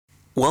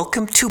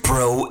Welcome to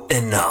Bro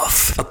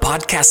Enough, a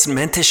podcast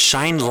meant to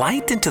shine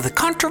light into the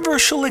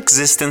controversial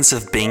existence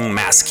of being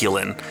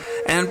masculine.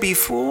 And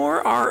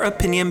before our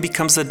opinion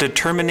becomes a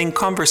determining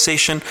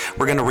conversation,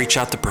 we're going to reach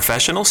out to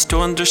professionals to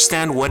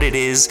understand what it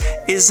is,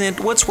 isn't,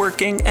 what's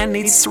working, and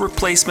needs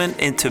replacement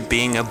into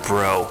being a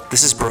bro.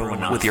 This is Bro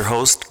Enough with your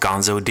host,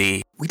 Gonzo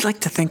D. We'd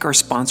like to thank our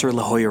sponsor,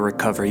 La Jolla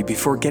Recovery,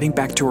 before getting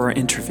back to our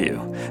interview.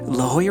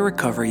 La Jolla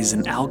Recovery is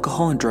an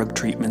alcohol and drug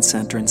treatment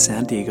center in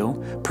San Diego,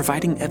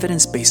 providing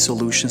evidence-based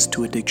solutions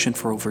to addiction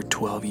for over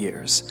 12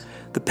 years.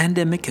 The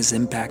pandemic has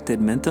impacted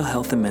mental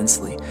health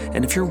immensely,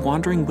 and if you're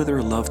wondering whether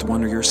a loved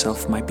one or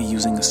yourself might be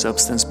using a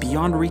substance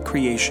beyond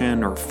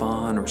recreation or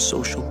fun or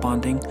social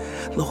bonding,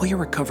 La Jolla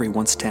Recovery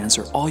wants to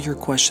answer all your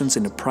questions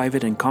in a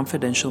private and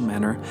confidential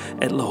manner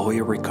at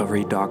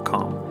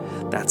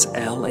lajollarecovery.com. That's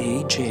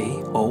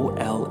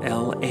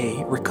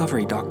LAJOLLA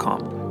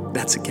recovery.com.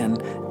 That's again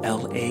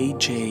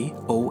LAJOLLA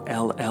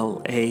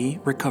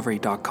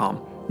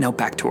recovery.com. Now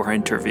back to our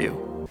interview.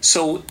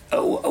 So,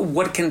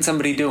 what can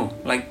somebody do?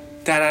 Like,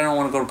 Dad, I don't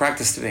want to go to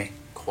practice today.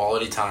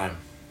 Quality time.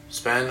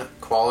 Spend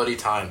quality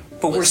time.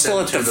 But we're still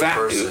at the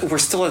van. We're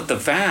still at the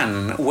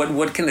van.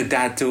 What can a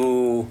dad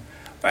do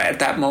at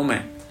that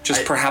moment?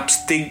 Just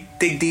perhaps dig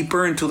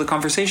deeper into the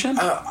conversation?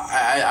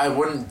 I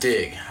wouldn't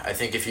dig. I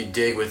think if you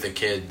dig with the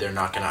kid, they're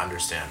not going to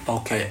understand.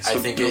 Okay. I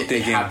think it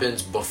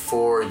happens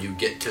before you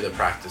get to the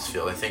practice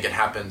field. I think it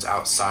happens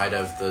outside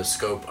of the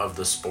scope of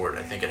the sport.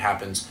 I think it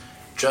happens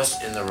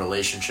just in the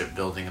relationship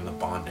building and the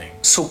bonding.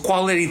 So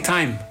quality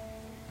time.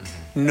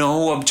 Mm-hmm.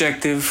 No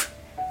objective.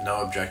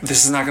 No objective.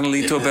 This is not going to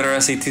lead to a better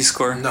SAT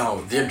score.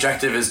 No. The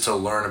objective is to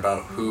learn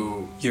about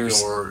who your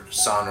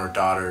son or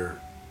daughter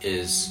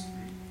is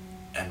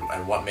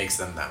and what makes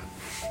them them.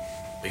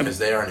 Because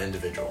they are an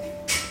individual.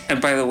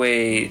 And by the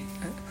way,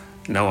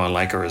 Noah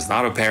Liker is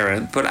not a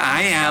parent, but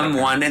I am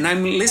one, and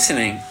I'm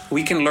listening.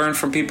 We can learn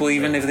from people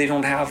even if they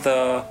don't have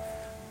the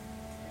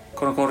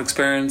quote-unquote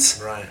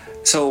experience. Right.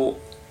 So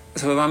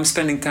if I'm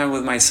spending time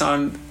with my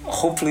son,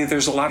 hopefully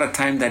there's a lot of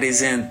time that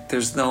isn't, there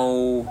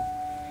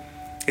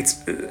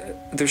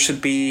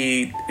should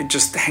be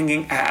just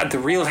hanging at the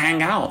real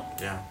hangout.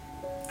 Yeah.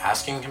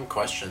 Asking him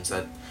questions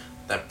that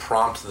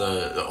prompt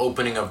the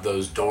opening of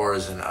those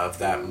doors and of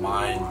that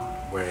mind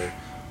where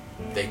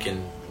they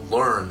can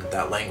learn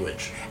that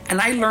language. And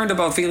I learned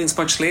about feelings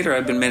much later.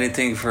 I've been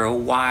meditating for a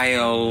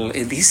while.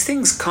 These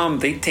things come,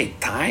 they take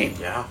time.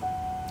 Yeah.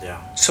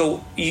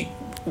 So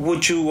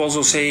would you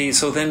also say,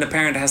 so then the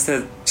parent has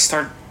to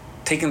start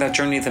taking that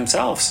journey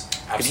themselves?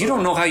 Absolutely. If you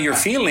don't know how you're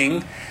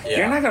feeling,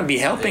 you're not going to be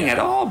helping at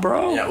all,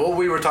 bro. Yeah, well,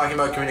 we were talking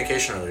about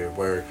communication earlier,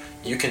 where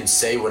you can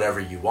say whatever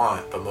you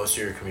want, but most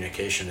of your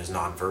communication is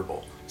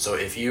nonverbal. So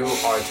if you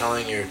are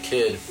telling your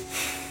kid,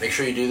 make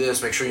sure you do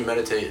this, make sure you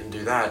meditate and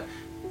do that,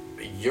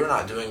 you're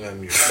not doing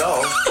them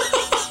yourself.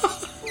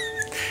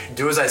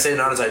 Do as I say,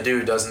 not as I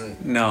do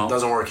doesn't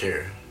work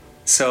here.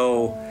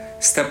 So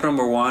step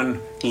number 1,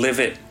 live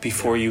it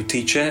before you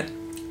teach it.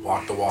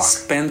 Walk the walk.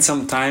 Spend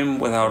some time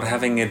without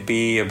having it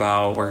be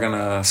about we're going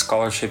to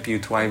scholarship you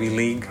to Ivy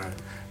League. Right.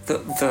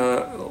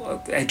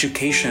 The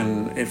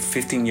education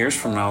 15 years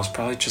from now is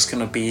probably just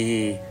going to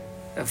be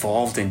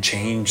evolved and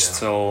changed. Yeah.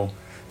 So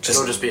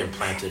it'll just be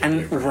implanted.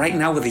 And right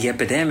now with the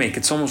epidemic,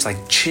 it's almost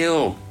like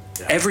chill.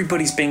 Yeah.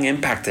 Everybody's being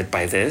impacted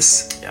by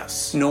this.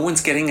 Yes. No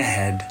one's getting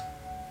ahead.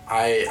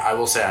 I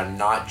will say I'm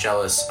not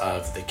jealous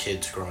of the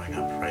kids growing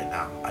up right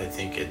now. I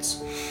think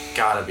it's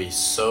got to be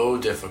so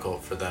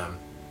difficult for them,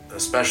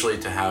 especially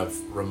to have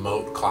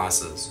remote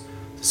classes,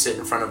 to sit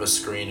in front of a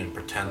screen and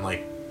pretend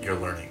like you're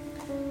learning.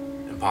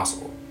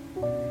 Impossible.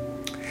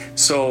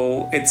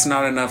 So it's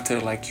not enough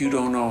to you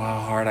don't know how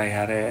hard I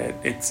had it.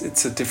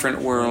 It's a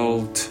different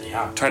world.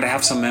 Yeah. Try to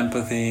have some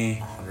empathy.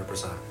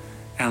 100%.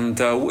 And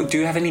do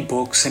you have any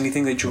books,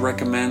 anything that you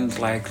recommend,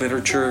 like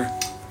literature?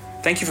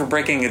 Thank you for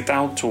breaking it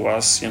down to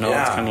us. It's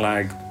kind of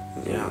like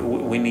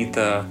we need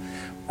the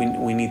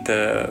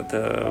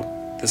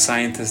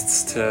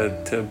scientists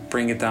to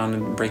bring it down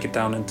and break it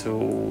down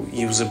into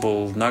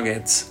usable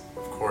nuggets.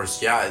 Of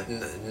course, yeah.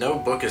 No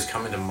book is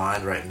coming to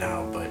mind right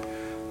now, but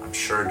I'm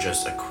sure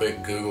just a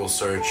quick Google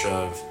search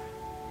of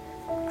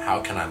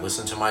how can I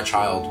listen to my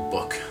child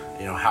book?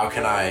 How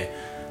can I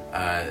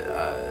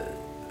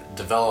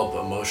develop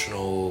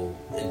emotional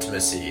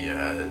intimacy,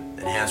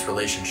 enhance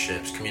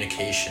relationships,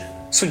 communication.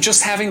 So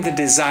just having the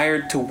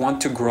desire to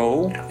want to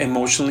grow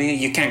emotionally,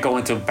 you can't go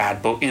into a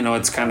bad book.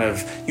 It's kind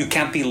of, you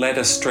can't be led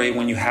astray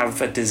when you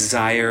have a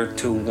desire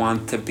to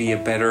want to be a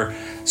better.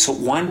 So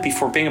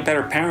before being a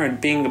better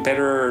parent, being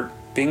better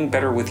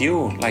with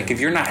you. Like if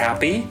you're not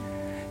happy,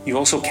 you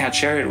also can't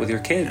share it with your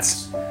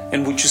kids. Yes.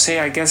 And would you say,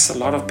 I guess a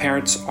lot of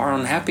parents are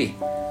unhappy?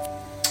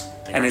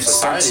 And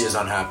society is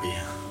unhappy.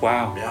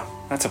 Wow. Yeah.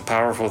 That's a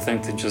powerful thing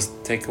to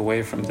just take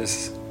away from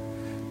this.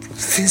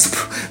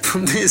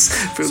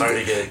 Sorry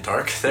to get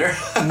dark there.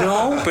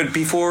 No, but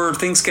before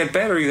things get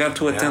better, you have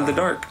to attend the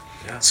dark.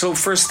 Yeah. So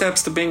first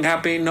steps to being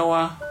happy,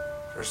 Noah?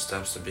 First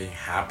steps to being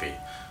happy.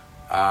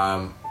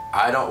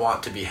 I don't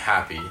want to be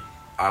happy.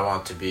 I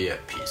want to be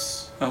at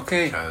peace.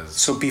 Okay.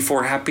 So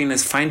before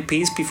happiness, find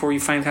peace before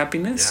you find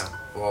happiness?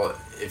 Yeah. Well,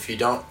 if you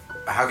don't,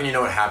 how can you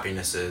know what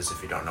happiness is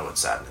if you don't know what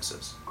sadness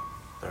is?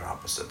 They're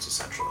opposites,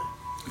 essentially.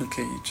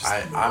 Okay.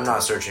 I'm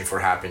not searching for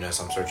happiness.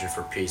 I'm searching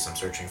for peace. I'm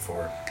searching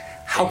for...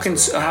 How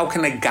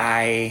can a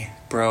guy,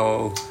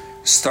 bro,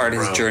 start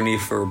his journey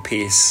for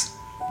peace?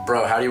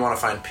 Bro, how do you want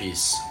to find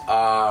peace?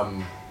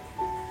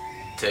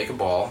 Take a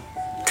ball.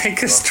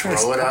 Take a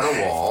stress. Throw it at a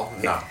wall.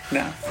 No.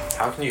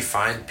 How can you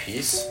find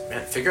peace?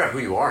 Man, figure out who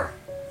you are.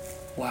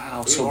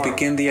 Wow. So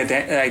begin the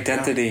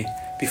identity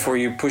before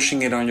you're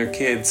pushing it on your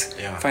kids.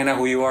 Yeah. Find out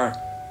who you are.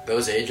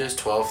 Those ages,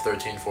 12,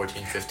 13,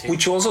 14, 15.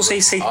 Would you also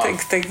say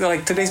take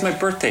like today's my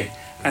birthday,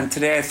 and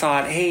today I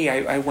thought, hey,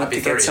 I want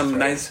to get some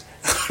nice.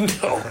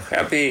 No,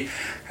 happy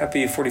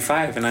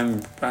 45, and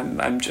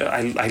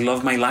I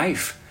love my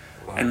life,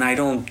 and I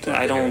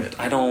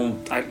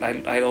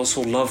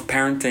also love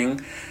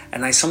parenting,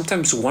 and I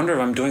sometimes wonder if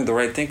I'm doing the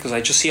right thing because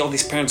I just see all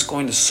these parents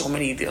going to so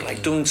many, they're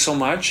like doing so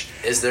much.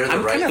 Is there the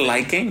I'm right kind of thing?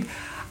 liking.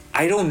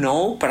 I don't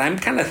know, but I'm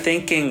kind of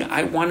thinking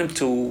I want him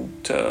to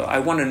I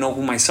want to know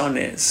who my son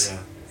is. Yeah.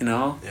 You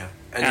know. Yeah.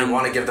 And you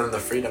want to give them the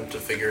freedom to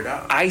figure it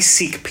out. I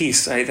seek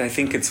peace. I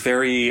think it's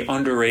very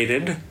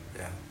underrated.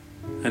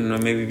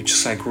 And maybe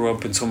just I grew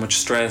up in so much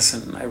stress,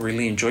 and I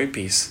really enjoy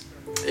peace.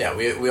 Yeah,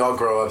 we all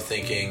grow up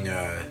thinking,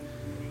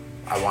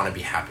 I want to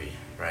be happy,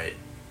 right?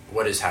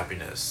 What is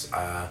happiness?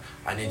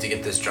 I need to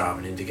get this job.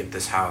 I need to get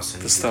this house. I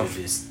need to do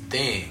these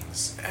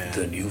things. And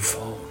the new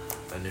phone.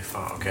 The new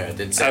phone. Okay, I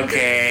did say.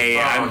 Okay,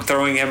 I'm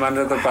throwing him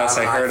under the bus.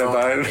 I heard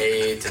about it.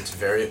 8. It's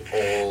very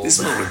old. This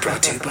moment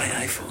brought to you by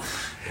iPhone.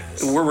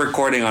 Yes. We're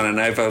recording on an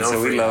iPhone, so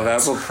we love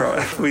Apple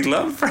we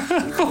love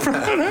Apple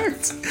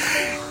products.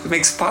 It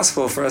makes it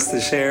possible for us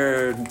to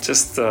share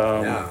just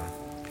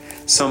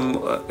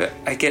some.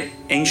 I get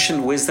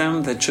ancient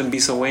wisdom that shouldn't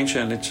be so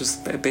ancient. It's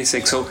just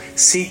basic. So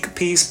seek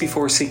peace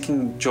before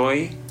seeking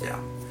joy.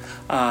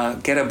 Yeah.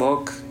 Get a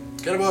book.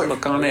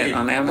 Look on it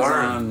on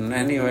Amazon,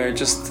 anywhere.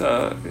 Just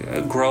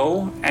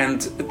grow and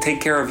take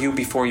care of you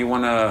before you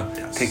want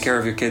to take care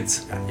of your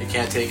kids. Yeah. You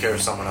can't take care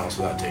of someone else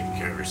without taking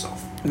care of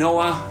yourself.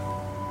 Noah,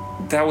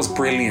 that was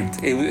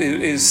brilliant.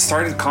 It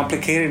started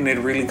complicated and it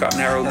really got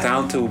narrowed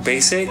down to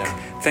basic.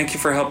 Yeah. Thank you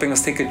for helping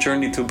us take a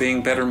journey to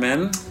being better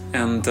men.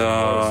 And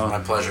my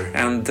pleasure.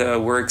 And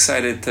we're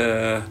excited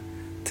to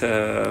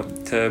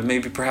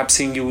maybe perhaps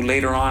seeing you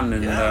later on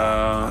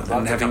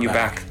and having you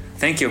back.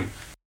 Thank you.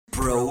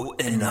 Bro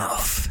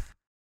enough.